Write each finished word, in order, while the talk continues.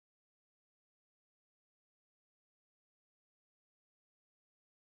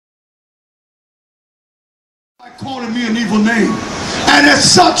by calling me an evil name, and as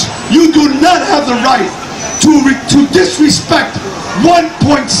such you do not have the right to disrespect 1.6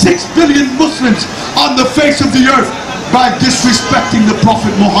 billion Muslims on the face of the earth by disrespecting the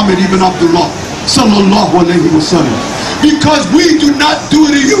Prophet Muhammad ibn Abdullah sallallahu alayhi wasallam. Because we do not do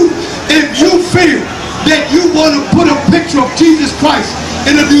it to you. If you feel that you want to put a picture of Jesus Christ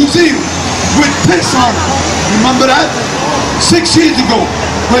in a museum with piss on it, remember that? 6 years ago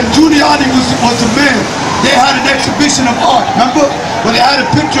when Giuliani was a man, they had an exhibition of art, remember? When they had a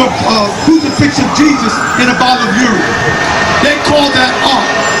picture of crucifix of Jesus in a bottle of urine. They called that art.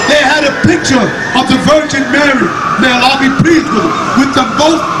 They had a picture of the Virgin Mary, may Allah be pleased with it, with them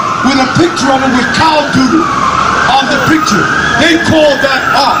both, with a picture of her with cow doodle on the picture. They called that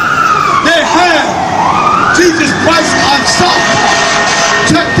art. They had Jesus Christ on softball.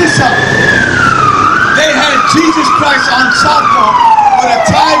 Check this out. They had Jesus Christ on softball with a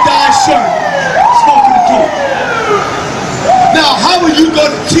tie-dye shirt, smoking a joint. Now, how are you going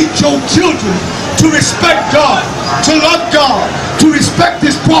to teach your children to respect God, to love God, to respect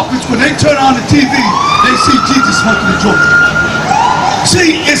His prophets when they turn on the TV, they see Jesus smoking a joint?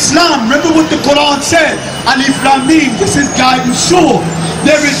 See, Islam, remember what the Quran said, Alif Lam Mim, this is guidance sure.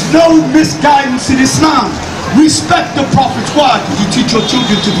 There is no misguidance in Islam. Respect the prophets. Why? Because you teach your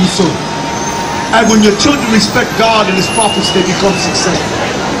children to do so. And when your children respect God and His prophets, they become successful.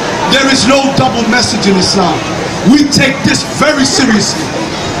 There is no double message in Islam. We take this very seriously.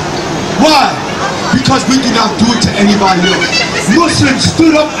 Why? Because we do not do it to anybody else. Muslims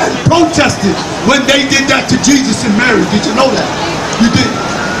stood up and protested when they did that to Jesus and Mary. Did you know that? You did.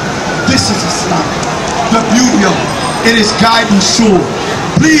 This is Islam. The beauty of it. It is guidance sure.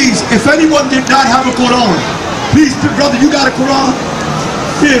 Please, if anyone did not have a Quran, please, brother, you got a Quran?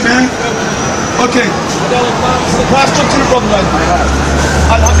 Here, man. Okay. Pass one to the brother.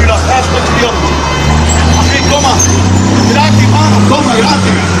 Alhamdulillah. Pass one to the other. Okay, toma. Gracias, mano. Toma,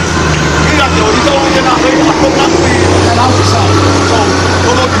 gracias. Mírate, ahorita voy a llenar a tocando y al outside. So,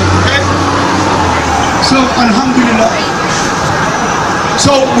 todo bien, okay? So, alhamdulillah.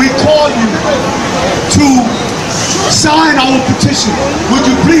 So, we call you to sign our petition. Would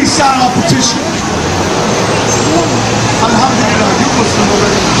you please sign our petition? Alhamdulillah, you Muslim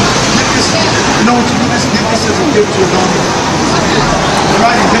already. Get this, you know what you do this? Get this as a gift to your God.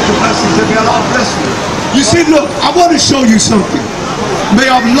 Right, and get the blessings. May Allah bless you. You see, look, I want to show you something. May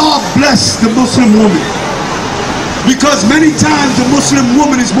Allah bless the Muslim woman. Because many times the Muslim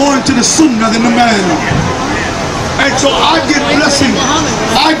woman is more into the sunnah than the man. And so I give blessings.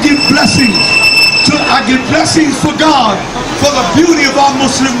 I give blessings for God, for the beauty of our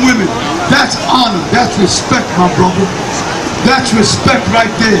Muslim women. That's honor. That's respect, my brother. That's respect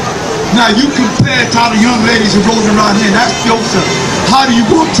right there. Now you compare it to how the young ladies are rolling around here and ask yourself, how do you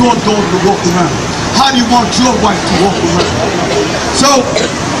want your daughter to walk around? How do you want your wife to walk around? So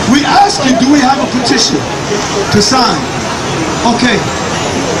we ask you, do we have a petition to sign? Okay.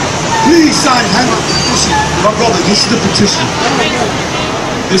 Please sign, hand up the petition. My brother, this is the petition.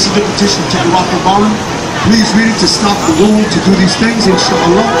 This is the petition to Barack Obama. Please read it to stop the war, to do these things,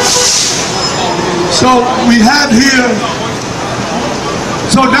 inshallah. So we have here,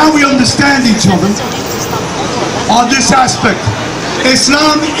 so now we understand each other on this aspect.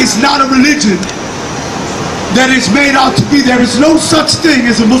 Islam is not a religion that is made out to be. There is no such thing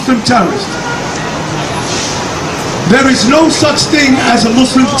as a Muslim terrorist. There is no such thing as a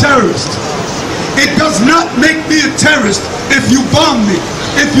Muslim terrorist. It does not make me a terrorist if you bomb me,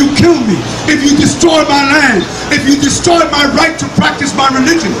 if you kill me, if you destroy my land, if you destroy my right to practice my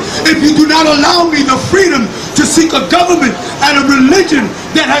religion, if you do not allow me the freedom to seek a government and a religion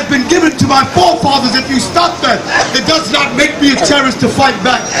that has been given to my forefathers. If you stop that, it does not make me a terrorist to fight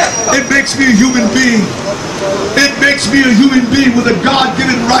back. It makes me a human being. It makes me a human being with a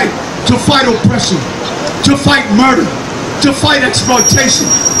God-given right to fight oppression, to fight murder, to fight exploitation,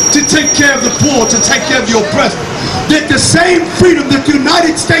 to take care of the poor, to take care of the oppressed. That the same freedom that the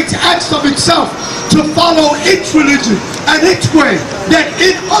United States asks of itself to follow its religion and its way, that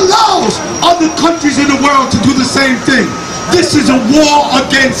it allows other countries in the world to do the same thing. This is a war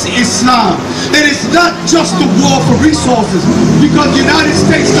against Islam. It is not just a war for resources, because the United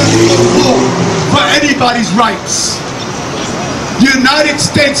States doesn't go to war for anybody's rights. The United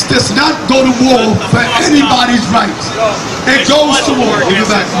States does not go to war for anybody's rights. It goes to war. Give it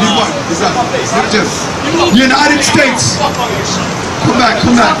back. The United States, come back.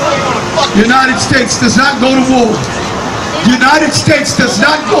 The United States does not go to war. The United States does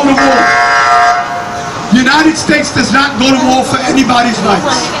not go to war. The United States does not go to war for anybody's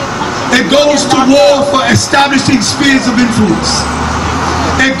rights. It goes to war for establishing spheres of influence.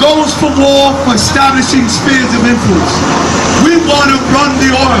 It goes for war, for establishing spheres of influence. We want to run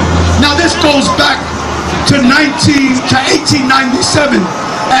the oil. Now this goes back to 1897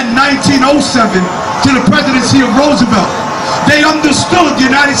 and 1907 to the presidency of Roosevelt. They understood, the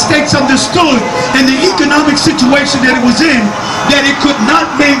United States understood in the economic situation that it was in, that it could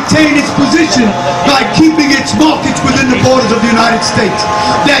not maintain its position by keeping its markets within the borders of the United States.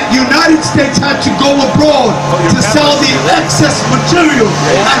 That the United States had to go abroad to sell the excess material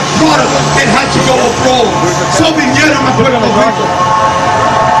and product. It had to go abroad. So vinieron a Puerto Rico.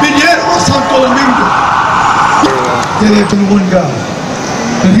 Vinieron a Santo Domingo. They have to one God.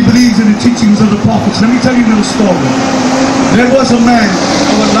 And he believes in the teachings of the prophets. Let me tell you a little story. There was a man,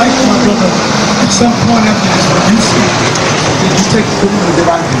 I would like my brother, at some point after this, when you speak, you take the woman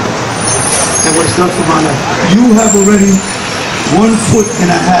that I did, and what's done for my life. You have already 1.5 foot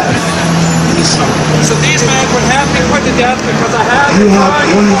in the sun. So these men would have me put to death because I have you have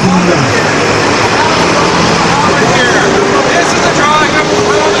 1 foot in the This is a drawing of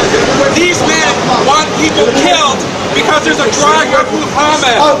Muhammad. These men want people killed because there's a drawing of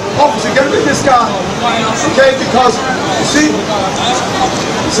Muhammad. Oh, officer, get rid of this guy. Okay, because, you see?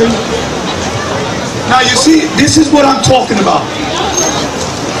 Now you see, this is what I'm talking about.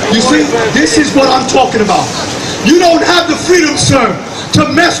 You see, this is what I'm talking about. You don't have the freedom, sir,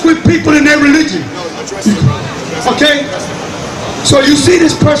 to mess with people in their religion. Okay? So you see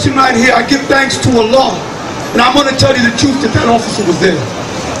this person right here, I give thanks to Allah. And I'm going to tell you the truth that that officer was there.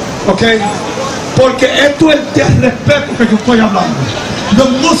 Okay? Porque esto es de respeto que yo estoy hablando. The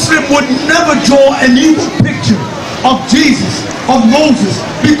Muslim would never draw an evil picture of Jesus, of Moses,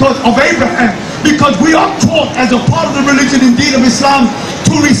 because of Abraham. Because we are taught as a part of the religion indeed of Islam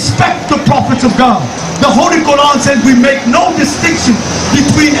to respect the prophets of God. The Holy Quran says we make no distinction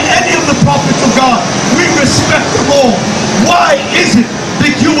between any of the prophets of God. We respect them all. Why is it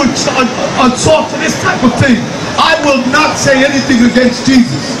that you would assault to this type of thing? I will not say anything against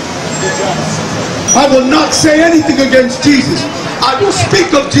Jesus. I will not say anything against Jesus. I will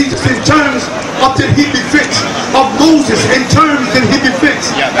speak of Jesus in terms of that he befits, of Moses in terms that he befits,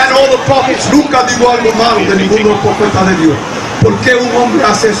 and all the prophets. Nunca digo algo malo de ninguno profeta de Dios. ¿Por qué un hombre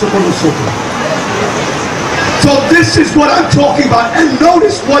hace eso con nosotros? So this is what I'm talking about, and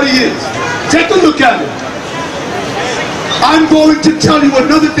notice what he is. Take a look at it. I'm going to tell you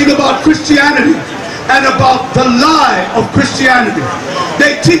another thing about Christianity and about the lie of Christianity.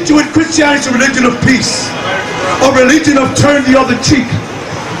 They teach you in Christianity a religion of peace, a religion of turn the other cheek.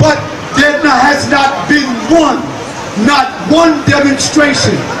 But there has not been not one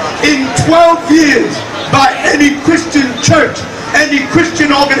demonstration in 12 years by any Christian church, any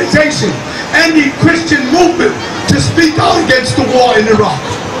Christian organization, any Christian movement to speak out against the war in Iraq.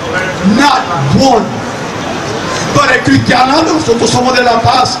 Not one. But el cristiano, nosotros somos de la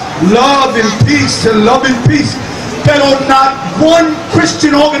paz, love and peace, and love and peace. Pero not one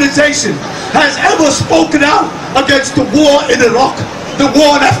Christian organization has ever spoken out against the war in Iraq, the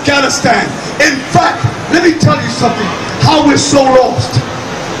war in Afghanistan. In fact, let me tell you something, how we're so lost.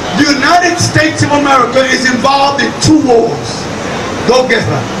 The United States of America is involved in 2 wars. Go get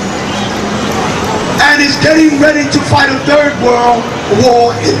her. And is getting ready to fight a 3rd world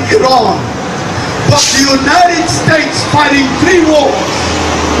war in Iran. But the United States fighting 3 wars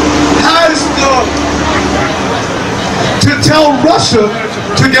has to tell Russia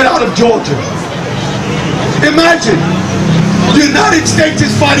to get out of Georgia. Imagine, the United States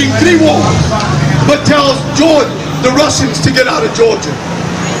is fighting 3 wars, but tells Georgia, the Russians, to get out of Georgia.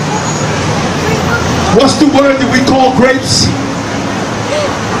 What's the word that we call grapes?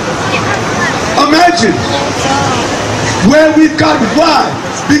 Imagine where we've got. Why?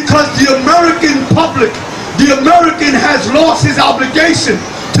 Because the American public, the American has lost his obligation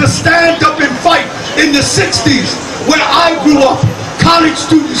to stand up and fight. In the 60s, where I grew up, college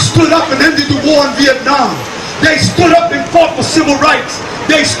students stood up and ended the war in Vietnam. They stood up and fought for civil rights.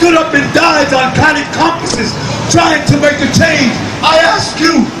 They stood up and died on college campuses trying to make a change. I ask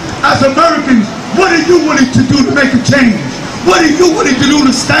you, as Americans, what are you willing to do to make a change? What are you willing to do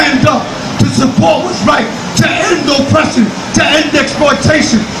to stand up, to support what's right, to end oppression, to end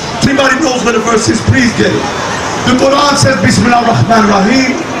exploitation? If anybody knows where the verse is, please get it. The Quran says, Bismillah ar-Rahman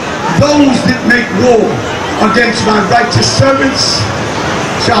ar-Rahim, those that make war against my righteous servants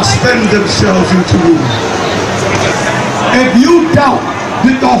shall spend themselves into ruin. If you doubt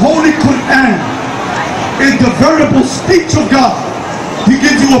that the Holy Quran is the veritable speech of God, he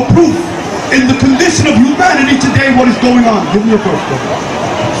gives you a proof in the condition of humanity today, what is going on. Give me a verse, brother.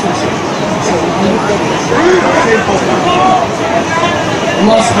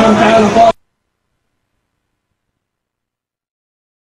 Allah subhanahu wa ta'ala